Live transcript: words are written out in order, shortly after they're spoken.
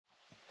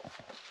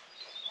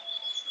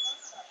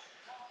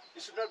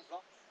You should not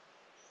block.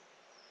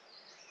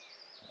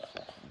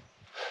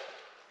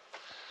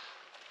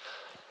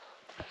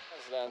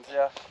 Land.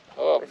 Yeah.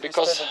 Oh,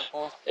 because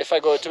if I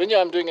go to India,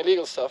 I'm doing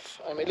illegal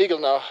stuff. I'm illegal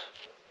now.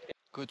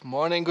 Good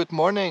morning, good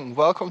morning.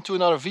 Welcome to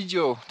another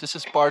video. This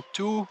is part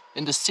 2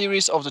 in the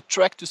series of the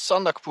trek to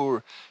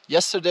Sandakpur.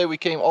 Yesterday we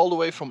came all the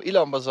way from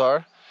Ilam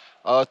Bazaar,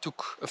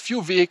 took a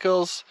few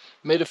vehicles,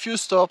 made a few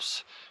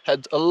stops,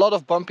 had a lot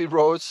of bumpy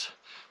roads,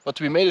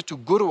 but we made it to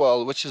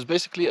Gurwal, which is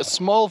basically a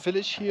small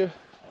village here.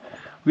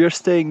 We are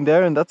staying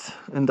there in that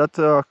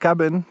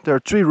cabin. There are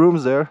 3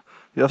 rooms there.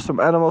 You have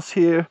some animals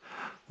here.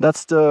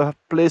 That's the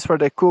place where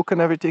they cook and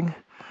everything.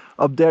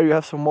 Up there you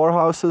have some more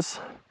houses.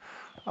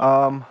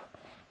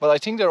 But I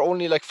think there are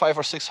only like 5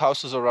 or 6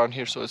 houses around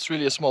here, so it's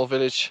really a small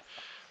village.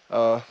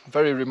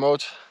 Very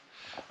remote.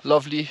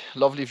 Lovely,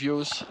 lovely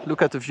views.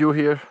 Look at the view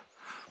here.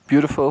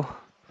 Beautiful.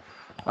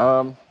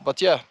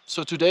 But yeah,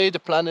 so today the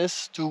plan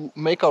is to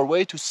make our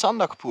way to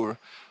Sandakpur.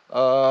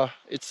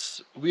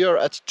 We are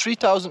at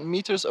 3,000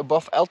 meters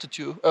above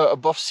altitude,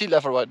 above sea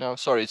level right now.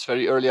 Sorry, it's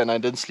very early and I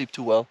didn't sleep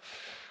too well.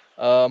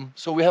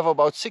 So we have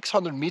about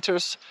 600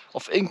 meters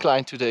of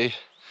incline today,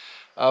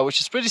 which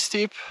is pretty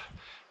steep,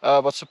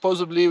 but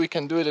supposedly we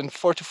can do it in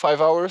 4 to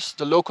 5 hours.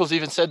 The locals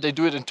even said they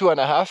do it in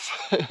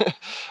 2.5.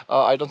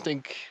 I don't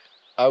think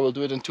I will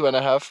do it in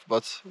 2.5,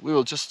 but we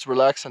will just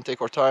relax and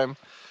take our time.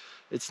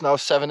 It's now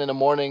 7 in the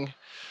morning,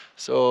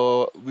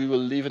 so we will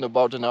leave in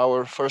about an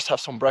hour. First have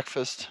some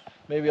breakfast.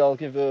 Maybe I'll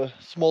give a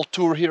small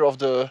tour here of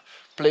the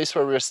place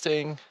where we're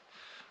staying.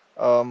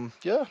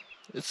 Yeah,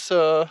 it's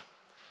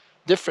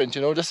different,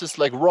 you know. This is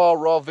like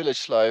raw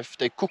village life.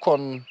 They cook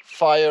on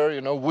fire,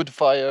 you know, wood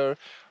fire,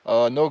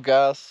 no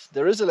gas.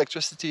 There is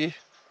electricity.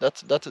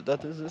 That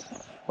is it.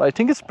 Well, I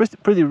think it's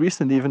pretty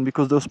recent even,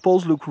 because those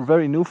poles look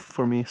very new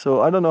for me.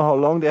 So I don't know how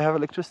long they have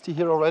electricity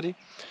here already,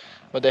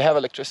 but they have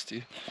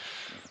electricity.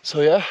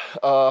 So yeah,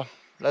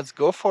 let's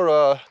go for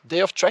a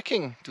day of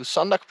trekking to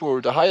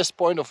Sandakpur, the highest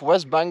point of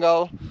West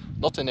Bengal,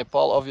 not in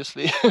Nepal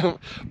obviously,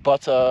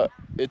 but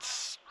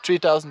it's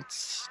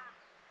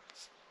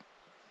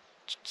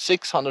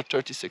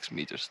 3,636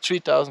 meters,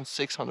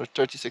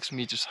 3,636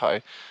 meters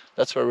high.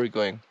 That's where we're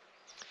going.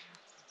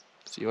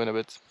 See you in a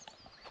bit.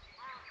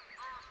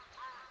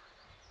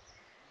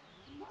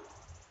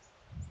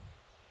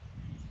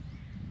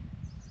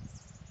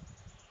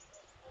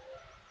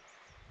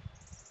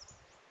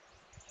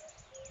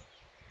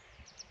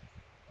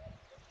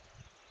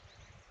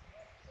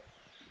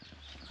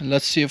 And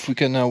let's see if we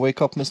can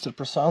wake up Mr.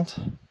 Prasant.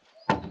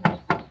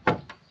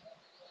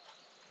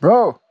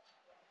 Bro!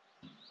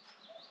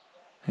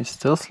 He's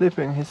still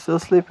sleeping, he's still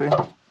sleeping.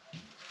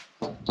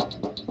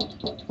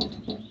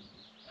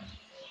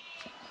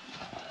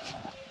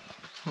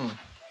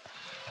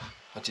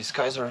 But these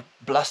guys are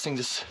blasting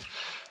this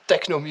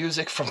techno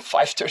music from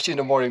 5:30 in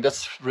the morning.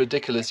 That's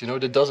ridiculous, you know,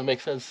 that doesn't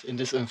make sense in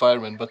this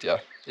environment, but yeah,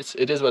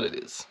 it is what it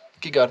is.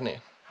 Kigarne.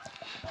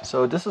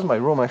 So this is my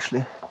room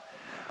actually.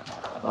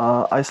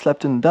 I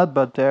slept in that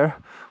bed there.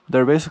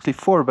 There are basically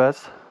 4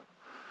 beds.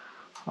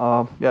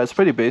 Yeah, it's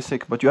pretty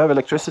basic, but you have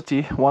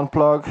electricity, 1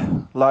 plug,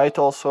 light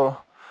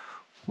also.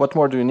 What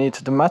more do you need?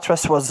 The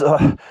mattress was,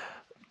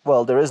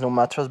 well, there is no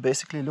mattress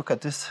basically. Look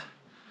at this.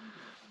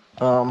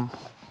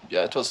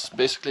 Yeah, it was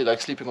basically like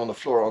sleeping on the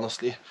floor,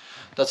 honestly.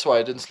 That's why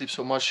I didn't sleep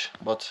so much,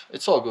 but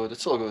it's all good,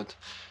 it's all good.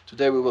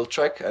 Today we will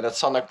trek, and at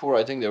Sandakpur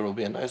I think there will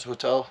be a nice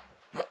hotel.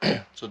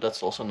 So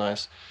that's also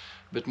nice.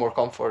 A bit more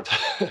comfort.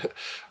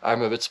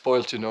 I'm a bit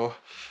spoiled, you know.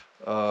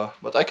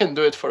 But I can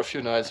do it for a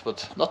few nights,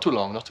 but not too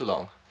long, not too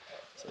long.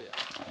 So yeah.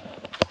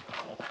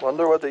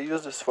 Wonder what they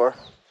use this for.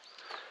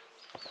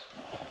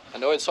 I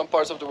know in some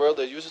parts of the world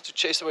they use it to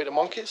chase away the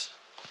monkeys,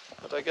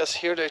 but I guess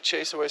here they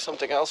chase away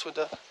something else with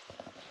that.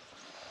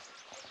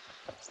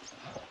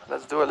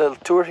 Let's do a little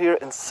tour here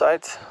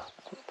inside.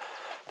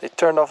 They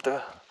turned off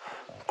the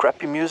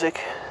crappy music.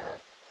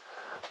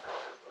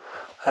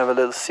 Have a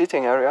little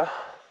seating area.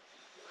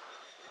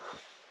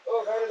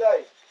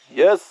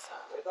 Yes.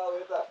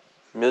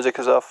 Music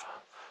is off.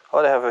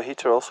 Oh, they have a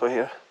heater also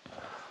here.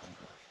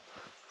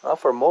 Ah,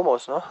 for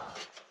momos, no?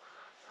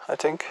 I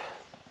think.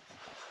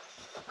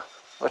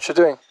 What you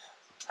doing?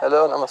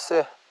 Hello,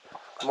 namaste.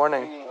 Good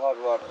morning. Drinking hot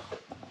water.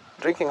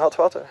 Drinking hot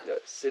water? Yeah,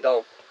 sit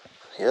down.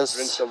 Yes.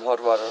 Drink some hot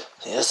water.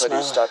 Yes, before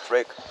you start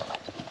trek.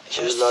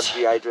 You will not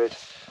dehydrate.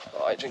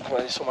 Oh, I drink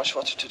really so much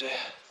water today.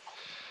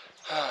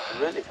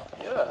 Really?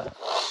 Yeah.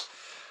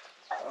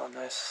 Oh,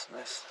 nice,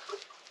 nice.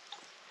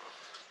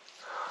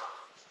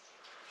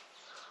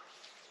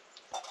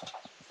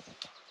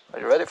 Are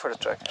you ready for the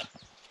trek?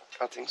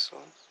 I think so.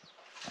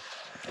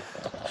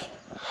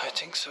 I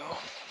think so.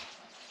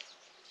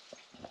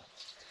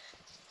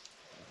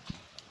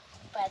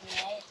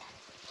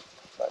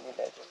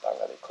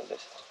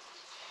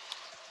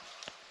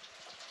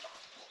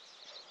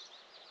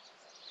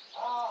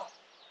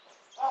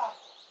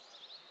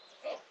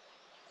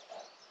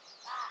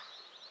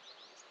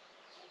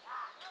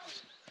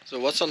 So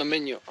what's on the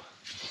menu?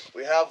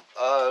 We have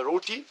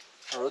roti,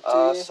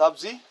 Roti,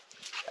 sabzi,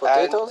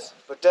 potatoes,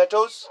 and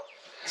potatoes,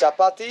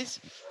 chapatis,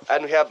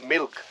 and we have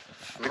milk.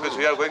 Because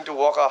we are going to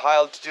walk a high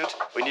altitude,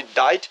 we need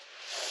diet.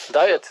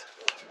 Diet.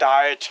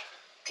 Diet.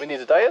 We need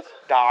a diet.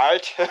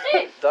 Diet.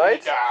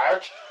 Diet.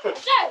 Diet.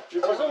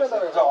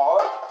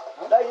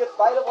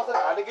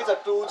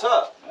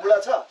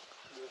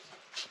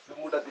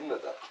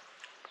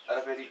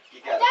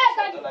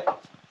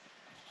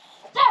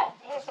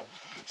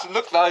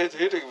 Look, now he's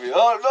hitting me.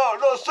 Oh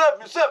no, save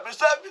me,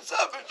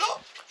 no.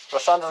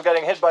 Prashant is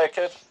getting hit by a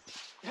kid.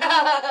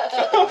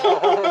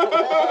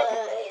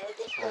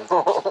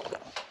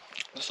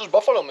 This is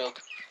buffalo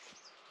milk.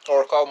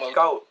 Or cow milk.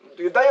 Cow.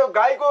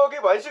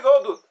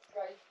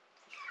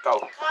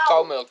 Cow.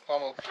 Cow milk.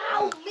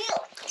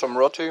 Some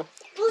roti.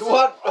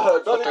 What?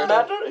 Does Potato. it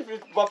matter if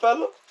it's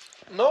buffalo?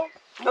 No,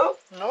 No.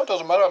 no, it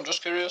doesn't matter. I'm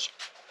just curious.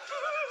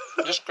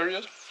 Just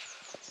curious.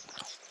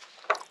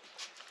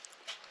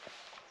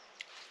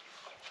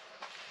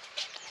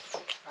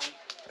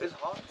 It's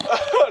hot.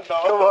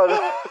 Come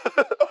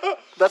on.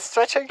 That's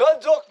stretching.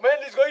 Don't joke, man.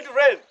 It's going to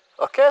rain.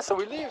 Okay, so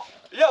we leave.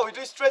 Yeah, we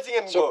do stretching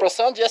and So go.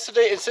 Prasant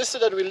yesterday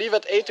insisted that we leave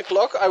at 8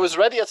 o'clock. I was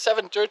ready at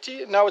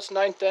 7:30. Now it's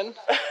 9:10.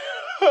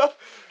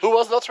 Who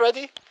was not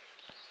ready?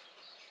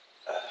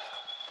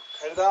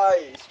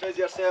 Kharidai, stretch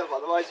yourself,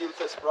 otherwise you'll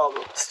face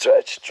problem.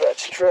 Stretch.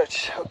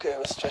 Okay,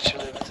 we'll stretch a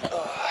little bit.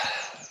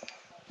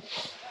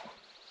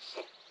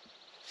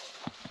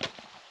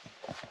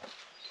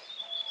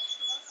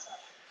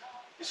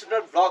 You should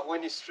not vlog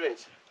when you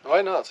stretch.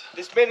 Why not?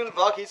 This man will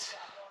vlog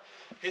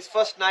his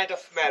first night of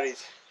marriage.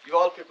 You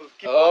all people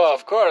keep Oh, watching.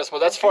 of course. But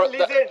that's for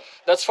Listen.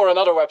 that's for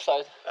another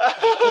website.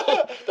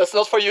 That's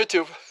not for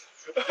YouTube.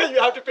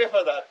 You have to pay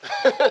for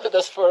that.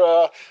 That's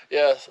for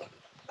yes.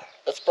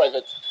 That's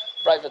private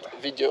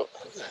video.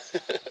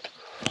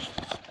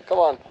 Come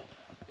on.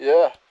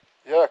 Yeah,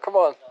 come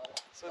on.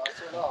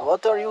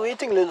 What are you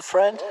eating, little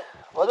friend?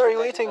 What are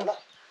you eating?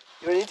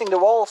 You're eating the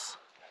walls.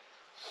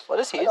 What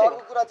is he eating?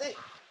 अर्को कुरा चाहिँ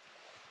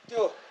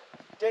त्यो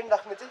tent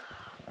राख्ने चाहिँ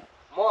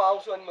म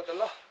आउँछु अनि म त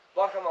ल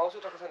बर्खामा आउँछु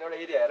टक्कसँग एउटा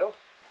एरिया हेरौँ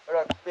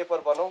एउटा पेपर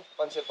बनाऊ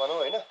कन्सेप्ट बनाऊ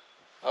हैन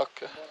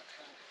Okay.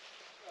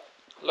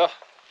 La.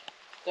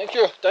 Thank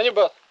you.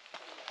 Danjebad.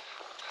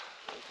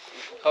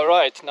 All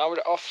right, now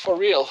we're off for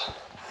real.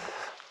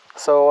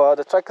 So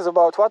the trek is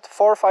about what?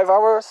 4 or 5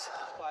 hours?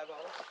 5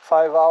 hours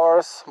 5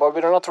 hours, but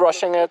we're not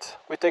rushing it.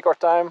 We take our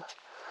time.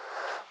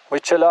 We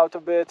chill out a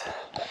bit.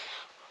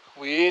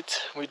 We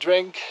eat, we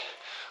drink,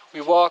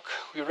 we walk,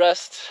 we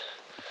rest,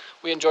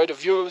 we enjoy the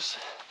views.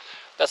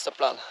 That's the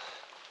plan.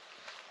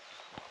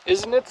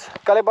 Isn't it,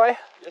 Kalibai?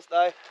 Yes,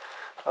 Dai.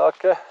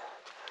 Okay.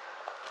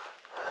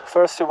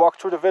 First we walk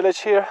through the village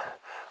here,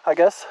 I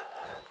guess.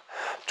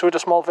 Through the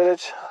small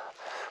village.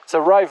 It's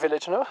a rye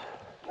village, no?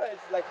 No,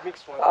 it's like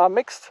mixed one.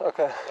 Mixed?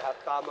 Okay. They have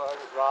tamang,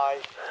 rye.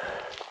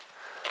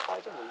 I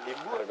don't know,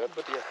 limbu or not,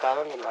 but yeah,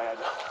 tamang and rye.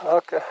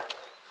 Okay.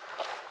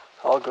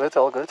 All good,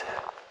 all good.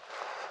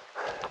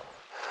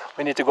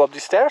 We need to go up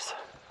these stairs?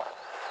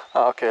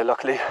 Okay,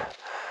 luckily.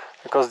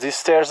 Because these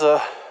stairs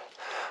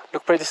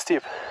look pretty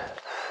steep.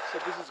 So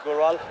this is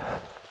Goral,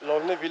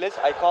 lonely village.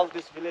 I call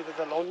this village as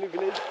a lonely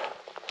village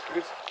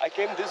because I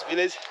came this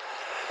village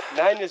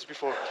 9 years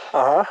before.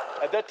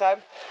 At that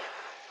time,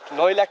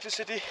 no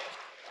electricity,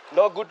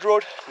 no good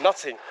road,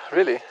 nothing.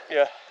 Really?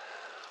 Yeah.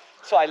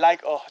 So I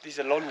like, oh, this is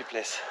a lonely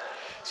place.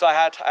 So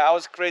I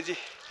was crazy.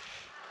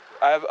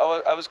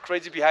 I was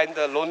crazy behind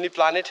the Lonely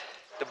Planet,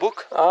 the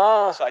book.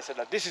 So I said,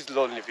 this is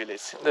lonely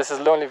village. This is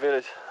lonely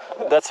village.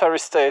 That's where we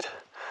stayed.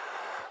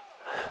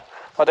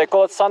 But they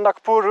call it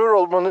Sandakpur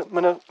Rural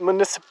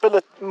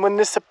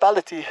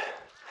Municipality.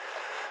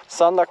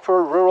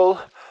 Sandakpur Rural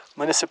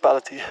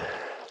Municipality.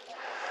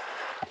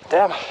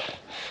 Damn.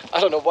 I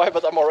don't know why,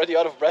 but I'm already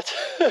out of breath.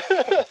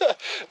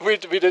 we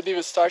didn't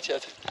even start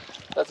yet.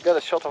 Let's get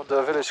a shot of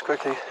the village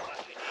quickly.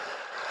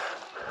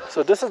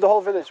 So this is the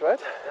whole village, right?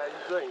 Yeah,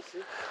 enjoying,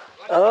 see?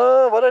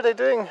 What are they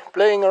doing?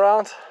 Playing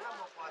around?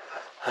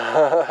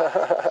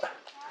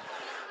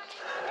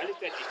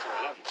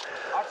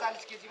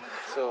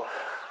 So,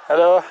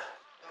 Hello.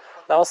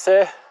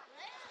 Namaste.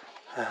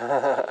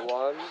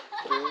 1,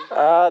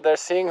 2. They're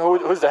seeing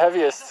who's the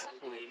heaviest.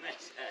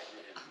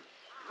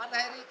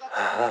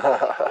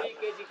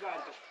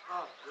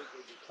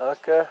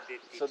 Okay.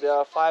 So there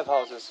are 5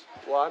 houses.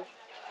 1,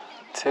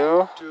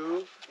 2,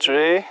 2,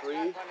 3.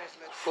 3,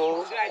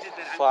 4,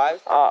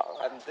 5.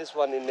 And this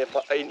one in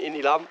Nepal, in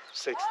Ilam,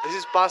 6. This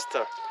is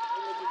Pastor.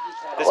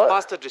 This What?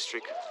 Pastor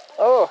district.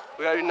 Oh,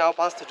 We are in now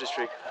Pastor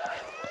district.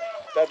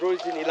 That road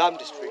is in Ilam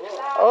district.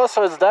 oh,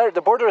 so it's there.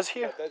 The border is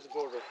here. That's the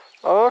border.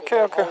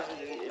 Okay, okay. House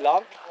is in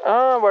Ilam.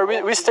 Where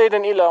we stayed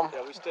in Ilam.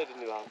 Yeah, we stayed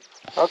in Ilam.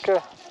 Okay.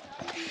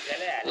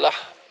 La.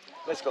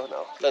 Let's go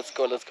now. Let's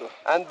go.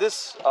 And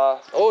this,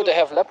 Oh, they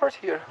have leopard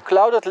here.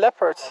 Clouded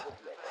leopards.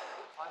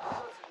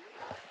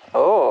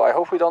 Oh, I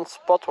hope we don't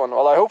spot one.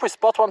 Well, I hope we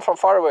spot one from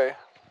far away.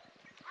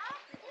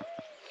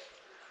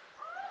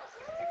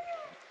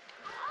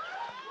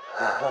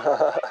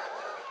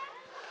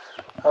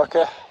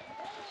 Okay.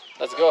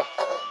 Let's go.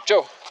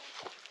 Joe.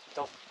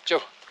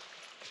 Joe.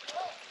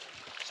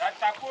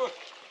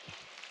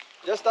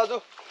 yes,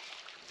 Tadu.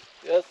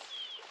 Yes.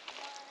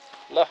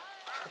 La.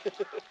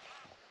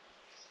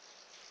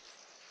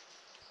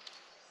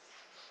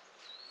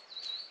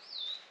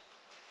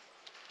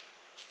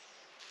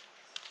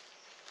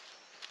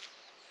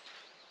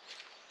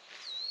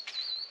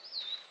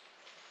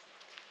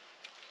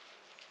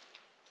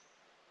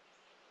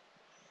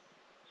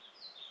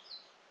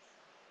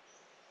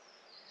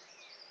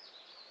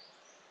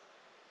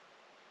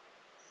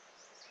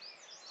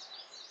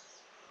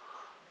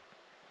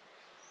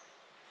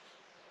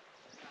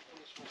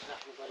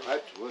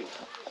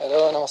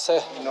 Hello,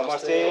 namaste.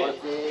 Namaste.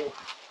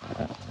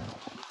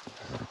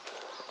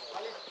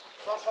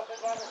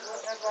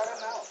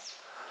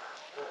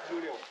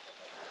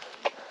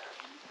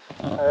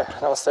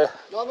 Namaste.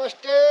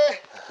 Namaste.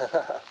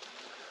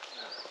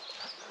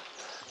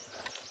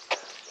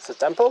 It's a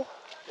temple?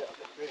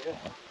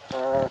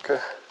 Okay.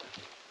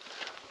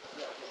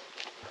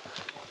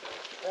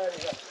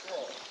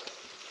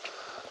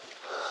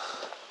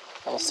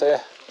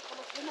 Namaste.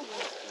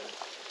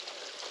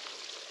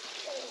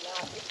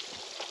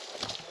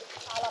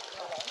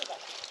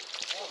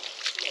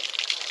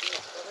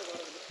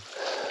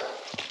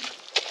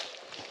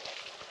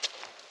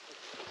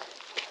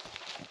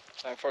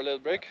 Time for a little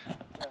break.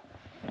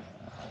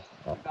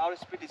 Our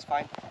speed is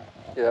fine.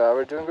 Yeah,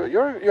 we're doing good.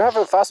 You have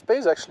a fast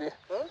pace actually.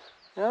 Huh?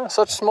 Yeah,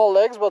 such small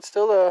legs, but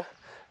still.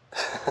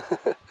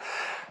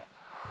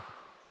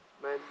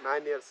 Man,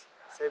 9 years,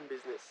 same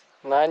business.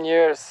 9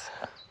 years.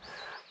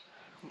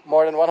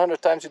 More than 100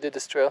 times you did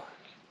this trail.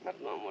 Not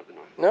no more than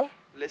one. No?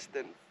 Less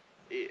than,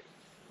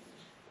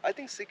 I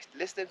think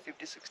less than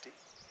 50, 60.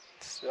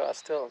 Yeah,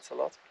 still, it's a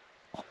lot.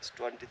 It's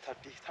 20,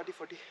 30, 30,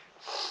 40.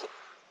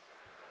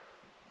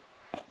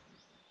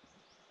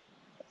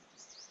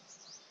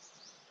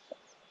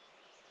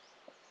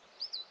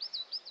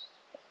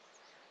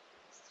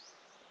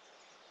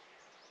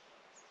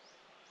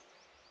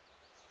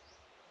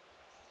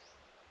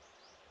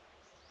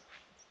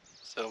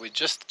 So we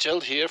just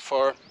chilled here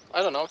for,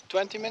 I don't know,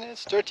 20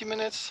 minutes, 30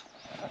 minutes.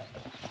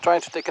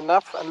 Trying to take a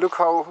nap, and look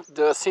how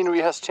the scenery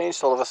has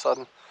changed all of a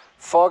sudden.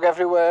 Fog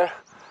everywhere,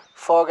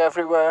 fog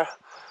everywhere,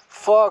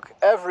 fog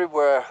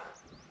everywhere.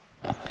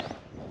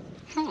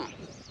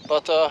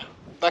 But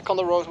back on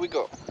the road we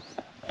go.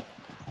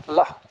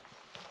 La.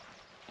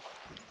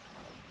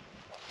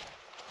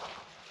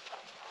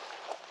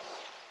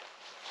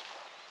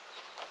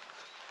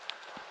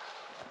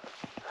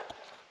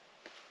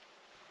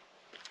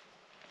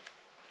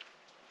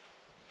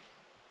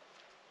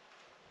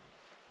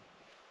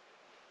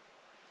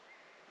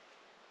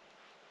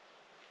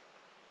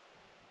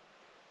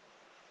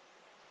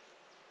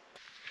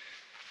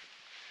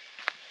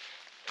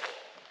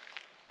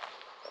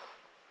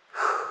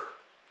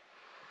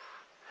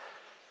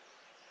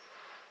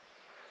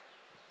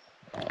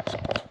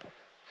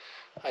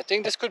 I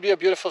think this could be a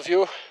beautiful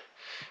view,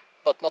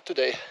 but not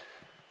today.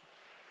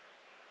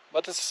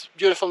 But it's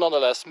beautiful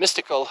nonetheless,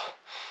 mystical,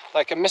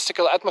 like a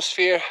mystical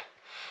atmosphere,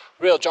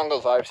 real jungle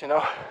vibes, you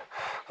know.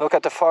 Look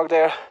at the fog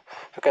there,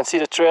 you can see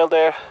the trail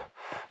there,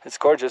 it's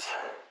gorgeous.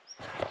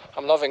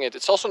 I'm loving it.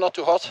 It's also not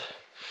too hot,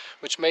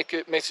 which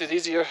makes it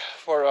easier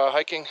for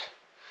hiking.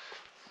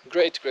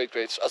 Great, great,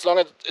 great. As long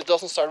as it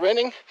doesn't start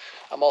raining,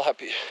 I'm all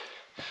happy.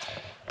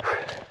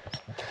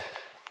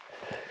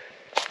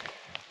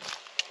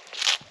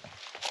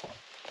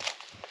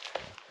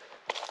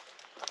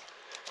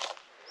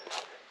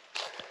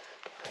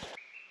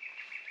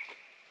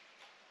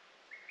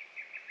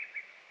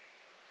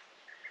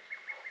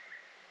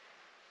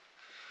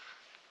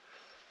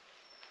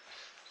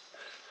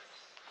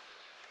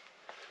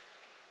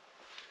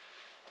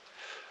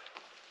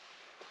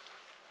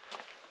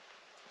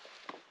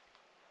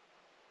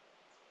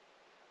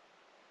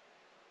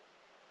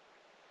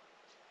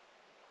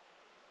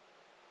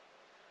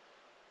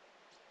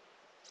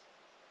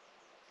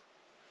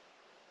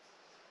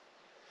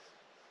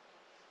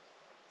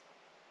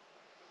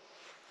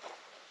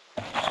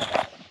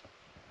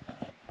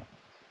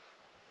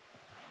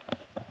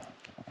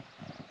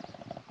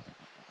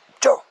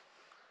 Joe!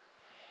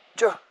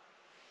 Joe!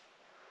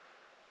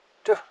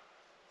 Joe!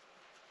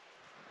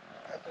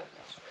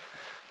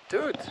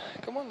 Dude,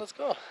 come on, let's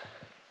go.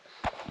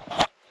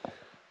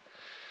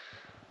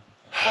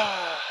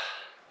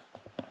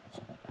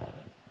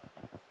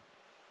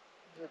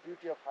 The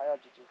beauty of high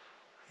altitude.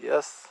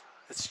 Yes,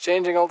 it's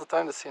changing all the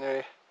time, the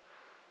scenery.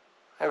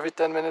 Every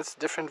 10 minutes,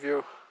 different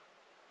view.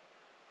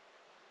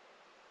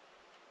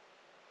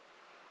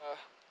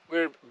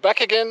 We're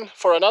back again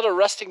for another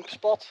resting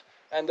spot,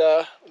 and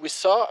we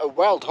saw a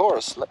wild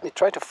horse. Let me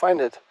try to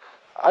find it.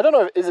 I don't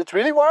know, is it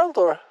really wild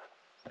or?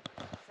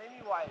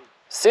 Semi-wild.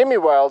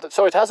 Semi-wild,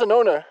 so it has an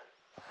owner.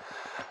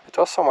 It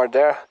was somewhere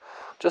there,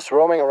 just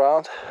roaming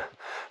around,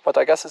 but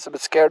I guess it's a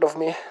bit scared of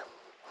me.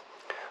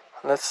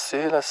 Let's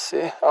see, let's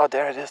see. Oh,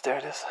 there it is, there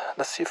it is.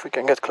 Let's see if we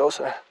can get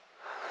closer,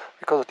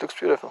 because it looks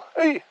beautiful.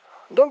 Hey,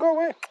 don't go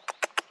away.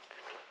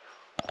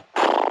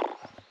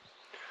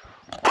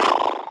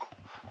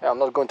 Yeah, I'm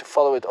not going to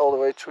follow it all the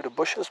way through the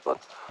bushes, but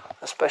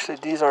especially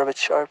these are a bit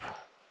sharp.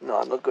 No,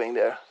 I'm not going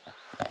there.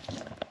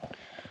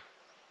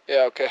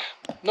 Yeah, okay.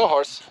 No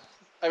horse.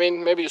 I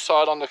mean, maybe you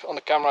saw it on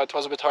the camera. It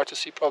was a bit hard to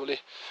see, probably.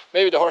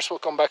 Maybe the horse will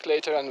come back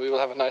later, and we will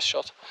have a nice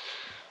shot.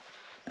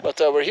 But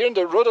we're here in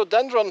the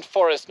rhododendron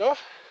forest, no?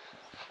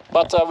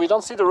 But we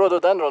don't see the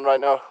rhododendron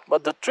right now.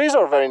 But the trees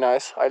are very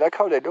nice. I like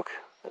how they look,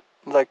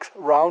 like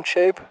round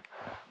shape.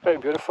 Very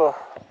beautiful.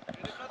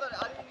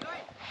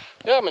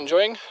 Yeah, I'm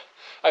enjoying.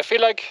 I feel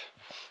like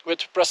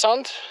with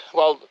Prasant,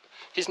 well,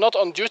 he's not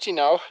on duty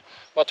now,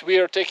 but we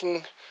are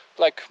taking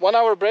like 1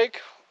 hour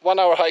break, 1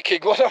 hour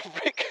hiking, 1 hour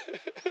break.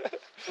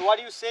 So what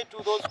do you say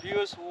to those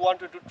viewers who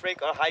wanted to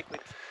trek or hike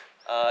with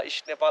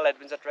East Nepal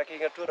Adventure Trekking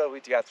Tour or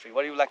with Yatri?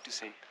 What do you like to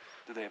say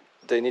to them?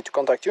 They need to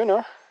contact you,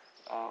 no?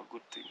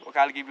 Good thing. Okay,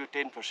 I'll give you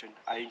 10%.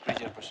 I increase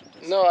your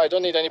percentage. No, I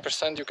don't need any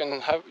percent. You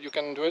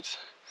can do it.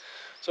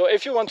 So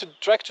if you want to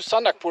trek to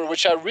Sandakpur,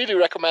 which I really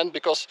recommend,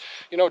 because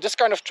you know this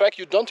kind of trek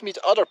you don't meet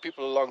other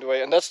people along the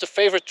way, and that's the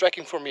favorite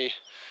trekking for me.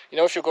 You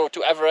know, if you go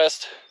to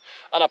Everest,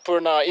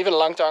 Annapurna, even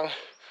Langtang,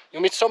 you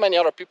meet so many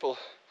other people.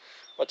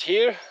 But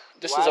here,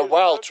 this is a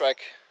wild trek.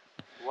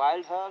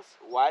 Wild horse,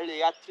 wild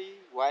Yatri,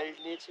 wild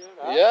nature.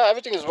 Huh? Yeah,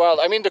 everything is wild.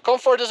 I mean, the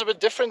comfort is a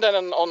bit different than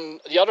on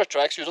the other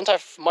treks. You don't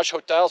have much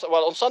hotels.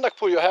 Well, on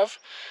Sandakpur you have,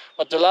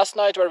 but the last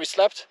night where we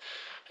slept,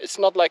 it's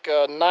not like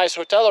a nice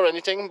hotel or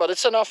anything, but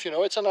it's enough, you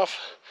know, it's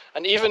enough.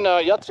 And even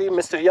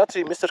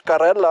Mr.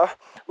 Carella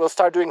will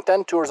start doing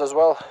tent tours as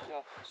well.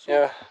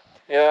 Yeah.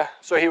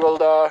 So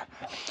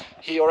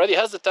he already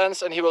has the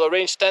tents, and he will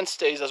arrange tent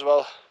stays as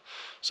well.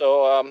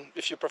 So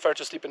if you prefer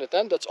to sleep in a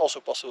tent, that's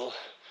also possible.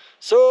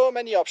 So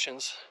many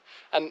options.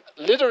 And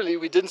literally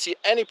we didn't see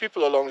any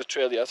people along the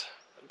trail yet,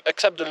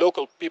 except the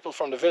local people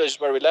from the village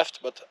where we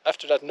left, but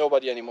after that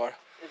nobody anymore.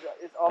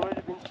 It's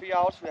already been 3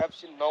 hours, we have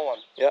seen no one.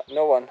 Yeah,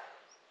 no one.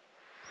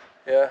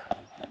 Yeah.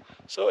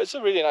 So it's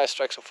a really nice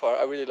trek so far,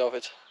 I really love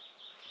it.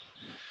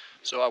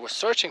 So I was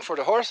searching for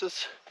the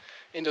horses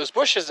in those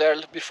bushes there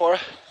before,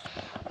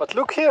 but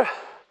look here.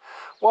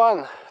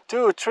 1,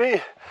 2,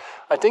 3,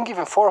 I think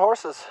even 4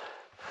 horses.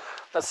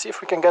 Let's see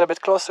if we can get a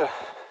bit closer.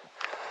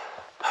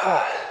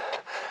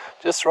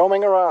 Just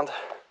roaming around,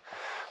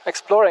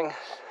 exploring.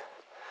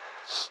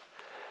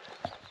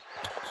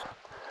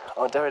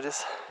 Oh, there it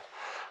is.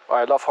 Oh,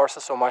 I love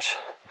horses so much.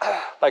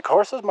 Like,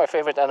 horses, my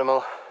favorite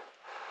animal.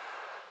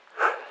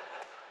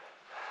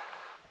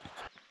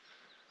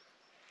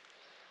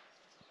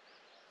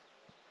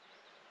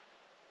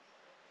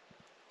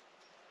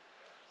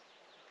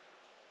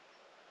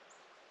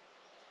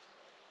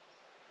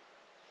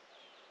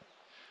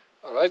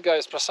 Alright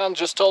guys, Prasant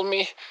just told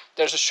me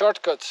there's a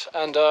shortcut,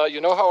 and you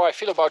know how I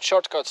feel about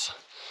shortcuts.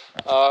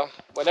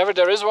 Whenever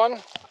there is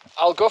one,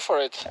 I'll go for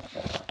it.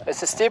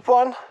 It's a steep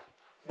one,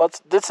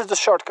 but this is the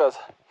shortcut.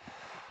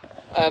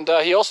 And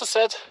he also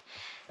said,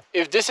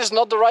 if this is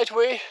not the right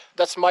way,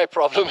 that's my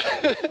problem.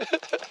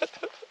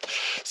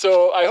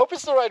 So I hope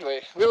it's the right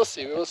way. We will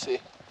see, we will see.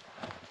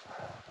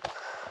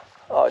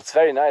 Oh, it's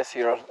very nice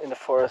here in the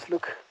forest.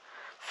 Look,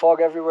 fog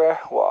everywhere.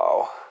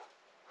 Wow.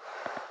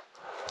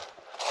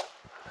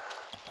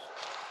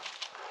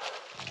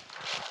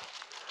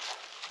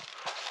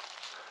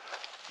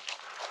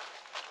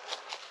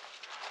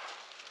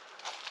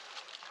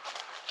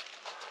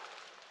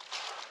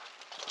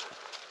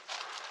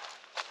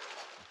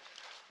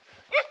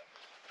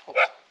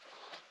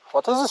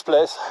 What is this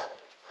place?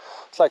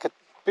 It's like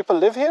people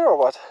live here or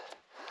what?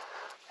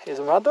 He's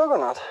a mad dog or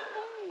not?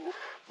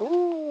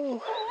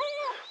 Ooh.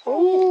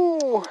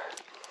 Ooh.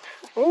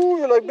 Ooh,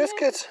 you like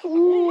biscuits?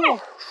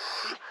 Ooh.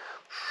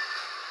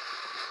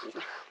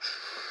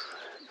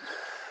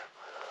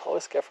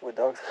 Always careful with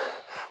dogs.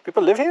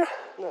 People live here?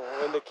 No,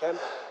 when they camp,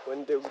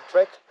 when they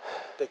trek,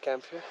 they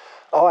camp here.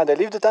 Oh, and they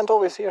leave the tent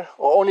always here?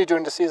 Or only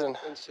during the season?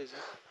 In season.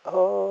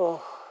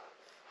 Oh.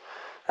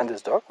 And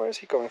this dog, where is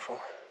he coming from?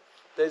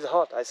 There's a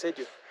hut, I said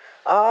you.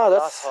 Ah,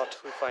 that's... last hut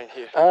we find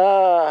here.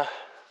 Ah.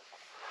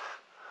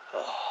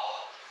 Oh.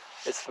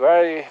 It's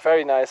very,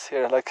 very nice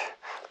here. Like,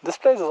 this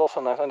place is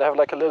also nice. And they have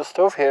like a little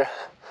stove here.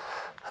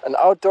 An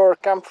outdoor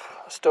camp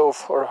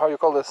stove, or how you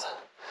call this?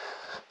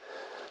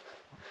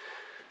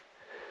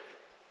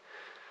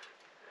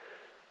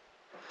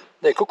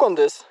 They cook on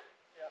this?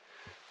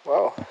 Yeah.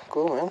 Wow,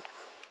 cool, man.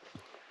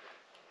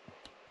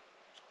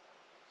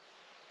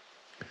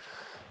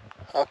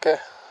 Okay,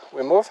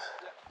 we move.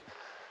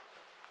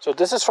 So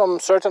this is from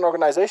certain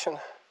organization?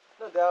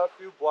 No, there are a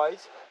few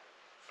boys,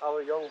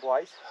 our young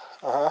boys.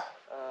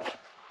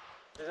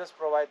 They just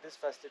provide this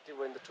facility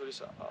when the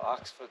tourists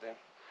ask for them.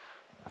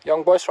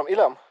 Young boys from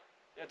Ilam?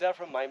 Yeah, they're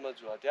from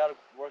Maimajua. They are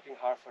working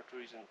hard for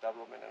tourism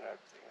development and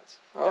everything else.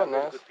 Oh, they are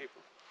nice. very good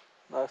people.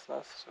 Nice,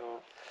 nice. So,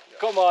 yeah.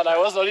 Come on, I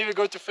was not even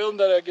going to film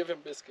that I give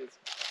him biscuits.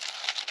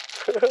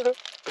 I'll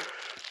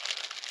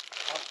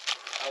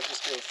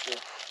just give a few.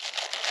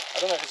 I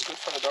don't know if it's good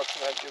for the dog to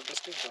give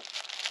biscuits though.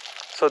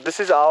 So this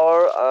is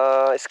our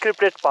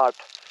scripted part.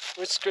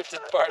 Which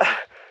scripted part?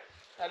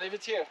 I leave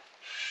it here.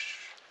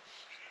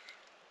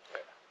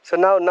 So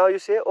now you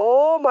say,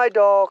 oh my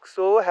dog,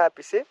 so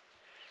happy. See,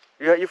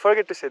 you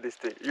forget to say this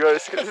thing.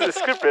 This is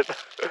scripted.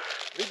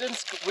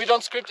 We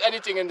don't script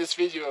anything in this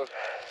video.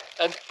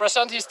 And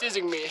Prasant, he's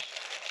teasing me.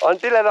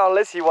 Until and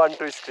unless he wants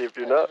to sleep,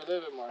 you know. A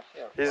little bit more.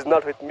 Here. He's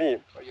not with me.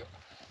 For you.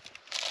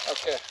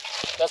 Okay.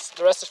 That's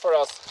the rest is for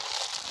us.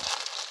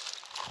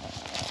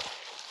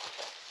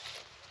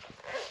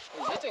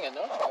 He's eating it,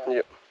 no?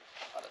 Yeah.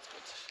 Oh, that's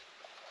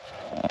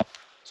good.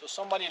 So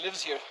somebody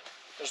lives here.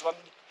 There's one.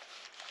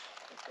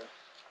 Okay.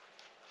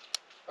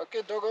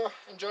 Okay, doggo,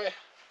 enjoy.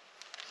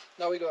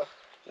 Now we go.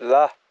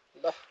 La.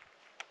 La.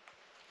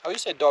 How you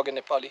say dog in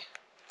Nepali?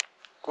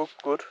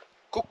 Kukur.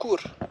 Kukur.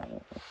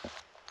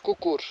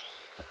 Kukur.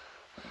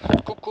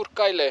 Kukur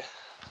kaile.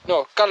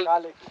 No,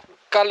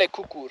 kale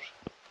kukur.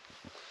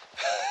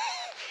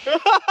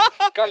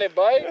 Kale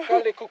bai,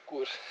 kale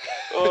kukur.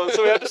 Oh,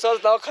 so we have to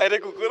search now khaire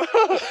kukur.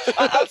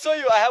 I'll show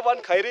you. I have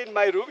one khaire in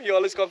my room. You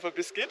always come for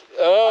biscuit.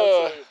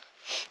 Oh.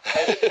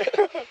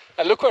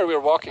 And look where we're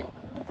walking.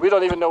 We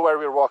don't even know where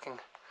we're walking.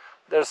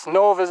 There's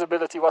no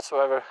visibility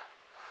whatsoever.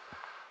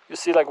 You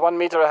see like 1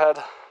 meter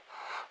ahead.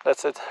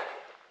 That's it.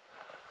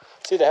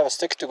 See, they have a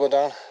stick to go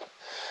down.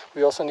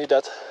 We also need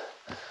that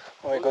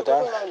when we go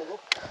down.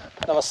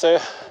 Namaste.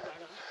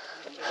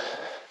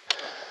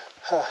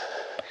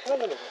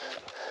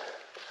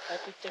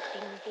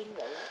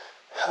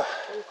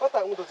 कता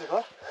आउँदो चाहिँ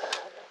घर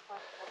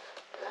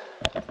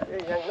ए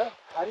यहाँ न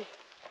हारी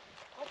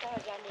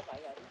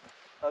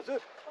हजुर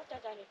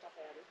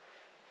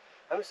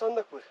हामी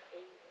सन्दकपुर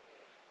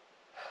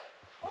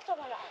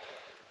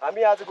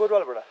हामी आज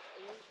गोरुवालबाट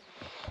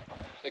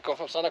They come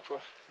from Sandakpur.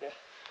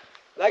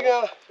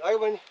 लाग्यो लाग्यो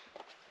बहिनी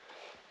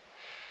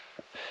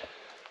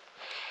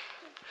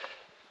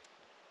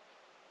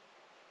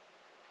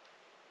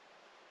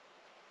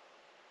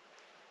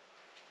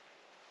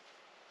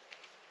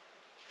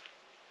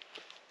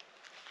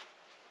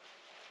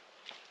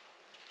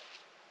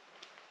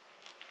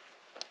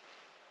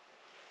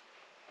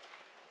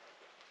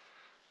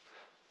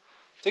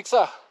ठिक छ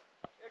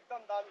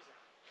एकदम दामी छ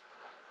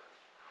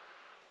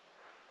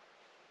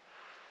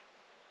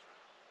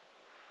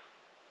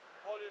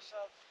Hold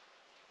yourself.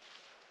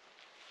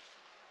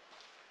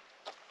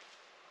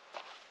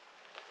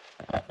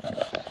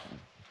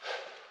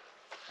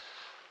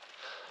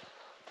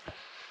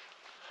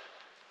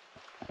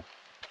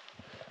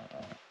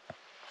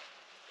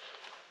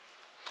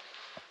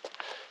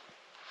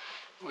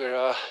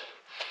 We're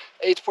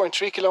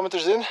 8.3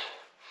 kilometers in,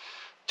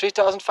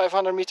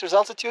 3,500 meters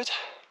altitude.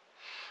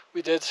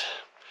 We did,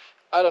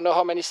 I don't know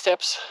how many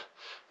steps,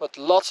 but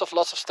lots of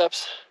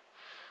steps.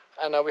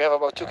 And now we have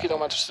about 2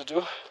 kilometers to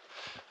do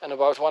and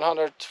about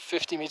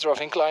 150 meters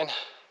of incline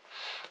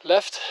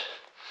left.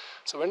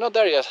 So we're not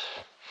there yet.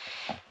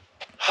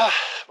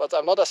 But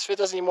I'm not as fit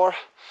as anymore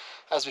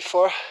as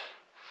before.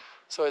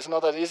 So it's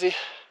not that easy.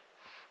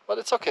 But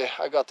it's okay,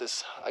 I got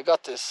this. I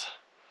got this.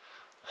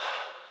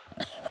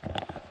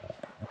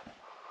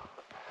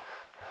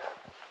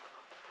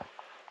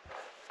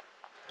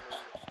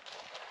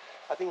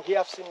 I think he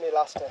have seen me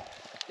last time.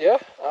 Yeah?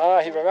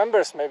 Ah, he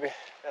remembers maybe.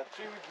 Yeah,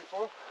 3 weeks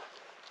before.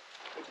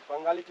 With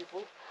Bengali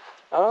people.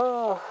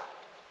 Ah.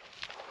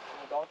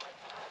 My daughter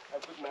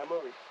have good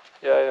memory.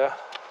 Yeah, yeah.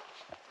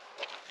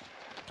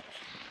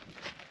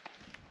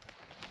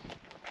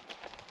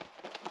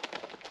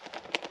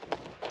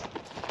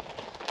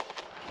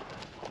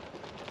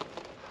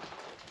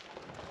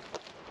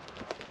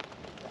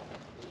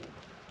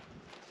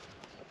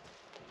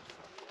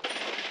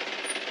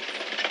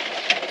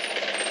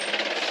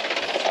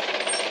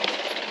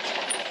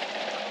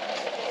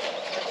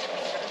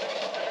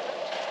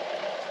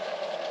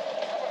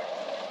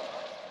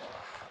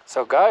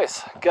 So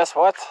guys, guess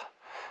what?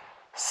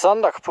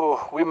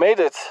 Sandakphu, we made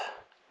it.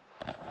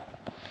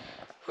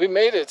 We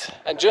made it.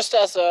 And just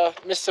as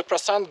Mr.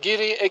 Prasant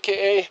Giri,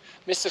 aka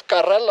Mr.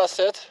 Karella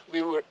said,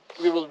 we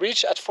will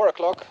reach at 4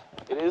 o'clock.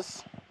 It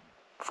is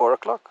 4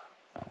 o'clock.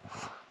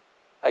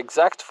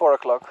 Exact 4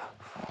 o'clock.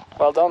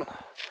 Well done.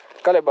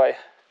 Kalebai.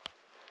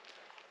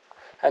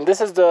 And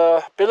this is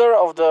the pillar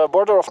of the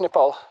border of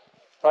Nepal,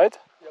 right?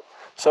 Yep.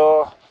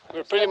 So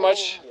we're pretty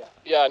much,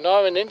 yeah, now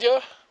I'm in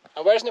India.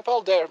 And where's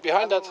Nepal? There,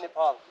 behind that.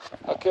 Nepal.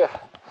 Okay.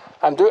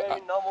 I'm doing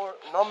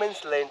no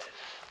man's land.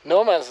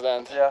 no man's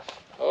land. Yeah.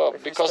 Oh,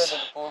 because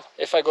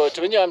if I go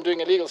to India, I'm doing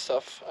illegal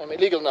stuff. I'm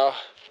illegal now.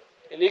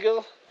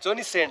 Illegal?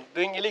 Johnny Saint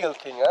doing illegal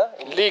thing, huh?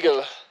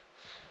 Legal.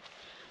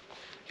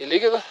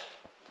 Illegal?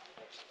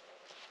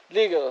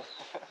 Legal.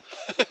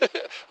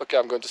 Okay,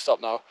 I'm going to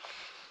stop now.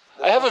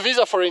 I have a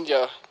visa for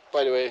India,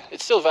 by the way.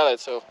 It's still valid,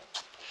 so.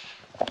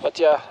 But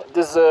yeah,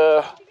 this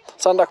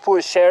Sandakphu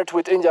is shared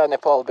with India and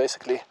Nepal,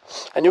 basically.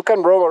 And you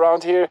can roam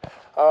around here,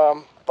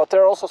 but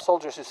there are also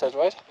soldiers, you said,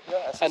 right?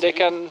 Yeah, and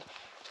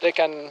they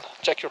can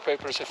check your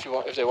papers if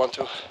they want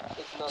to.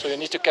 So you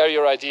need to carry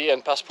your ID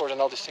and passport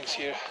and all these things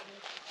here.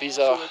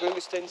 Visa. So we're going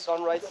to stay in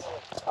Sunrise.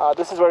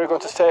 This is where we're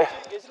going to stay.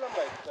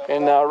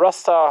 In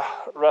Rasta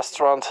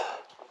restaurant.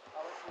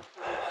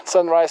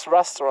 Sunrise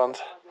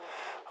restaurant.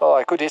 Oh,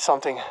 I could eat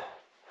something.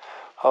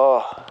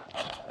 Oh,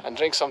 and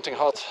drink something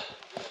hot.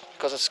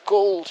 Because it's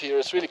cold here,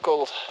 it's really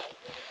cold.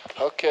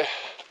 Okay.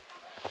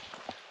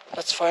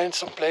 Let's find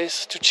some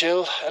place to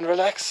chill and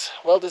relax.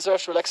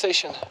 Well-deserved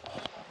relaxation.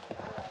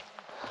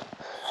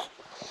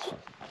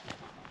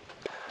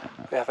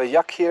 We have a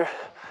yak here.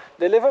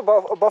 They live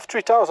above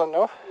 3,000,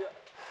 no? Yeah.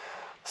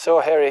 So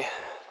hairy.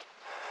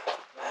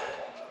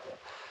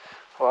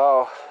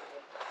 Wow.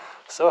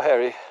 So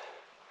hairy.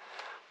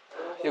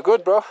 You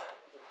good, bro?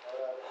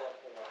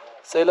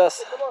 Say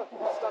less.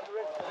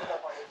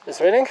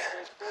 It's raining?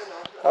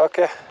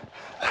 Okay.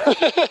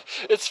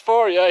 It's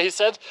 4, yeah, he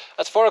said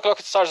at 4 o'clock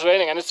it starts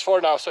raining, and it's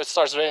 4 now, so it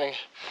starts raining.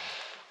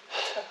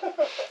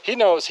 He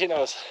knows.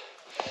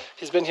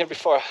 He's been here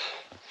before.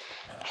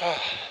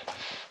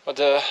 But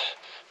the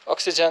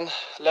oxygen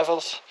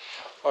levels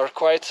are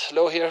quite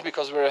low here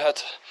because we're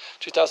at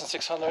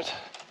 3,600.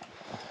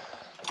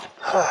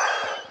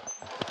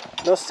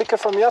 No sticker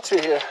from Yatri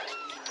here.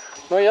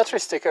 No Yatri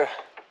sticker.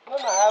 No,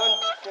 I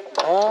haven't.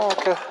 Oh,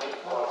 okay.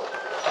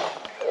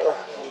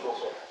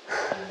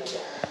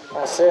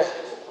 I see.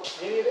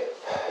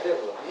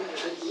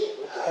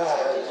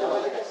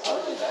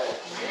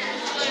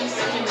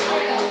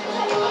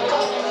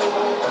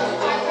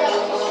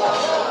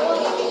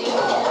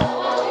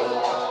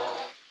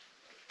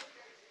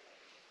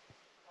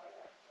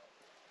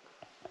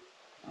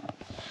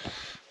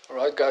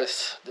 Alright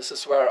guys, this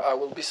is where I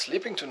will be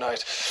sleeping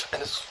tonight,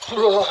 and it's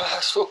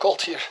so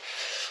cold here.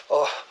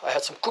 Oh, I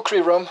had some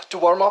cookery rum to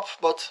warm up,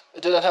 but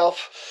it didn't help.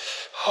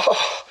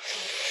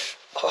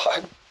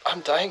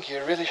 I'm dying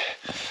here, really.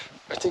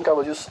 I think I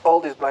will use all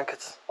these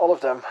blankets, all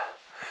of them.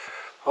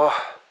 Oh.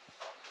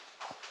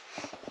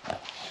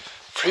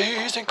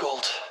 Freezing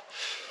cold.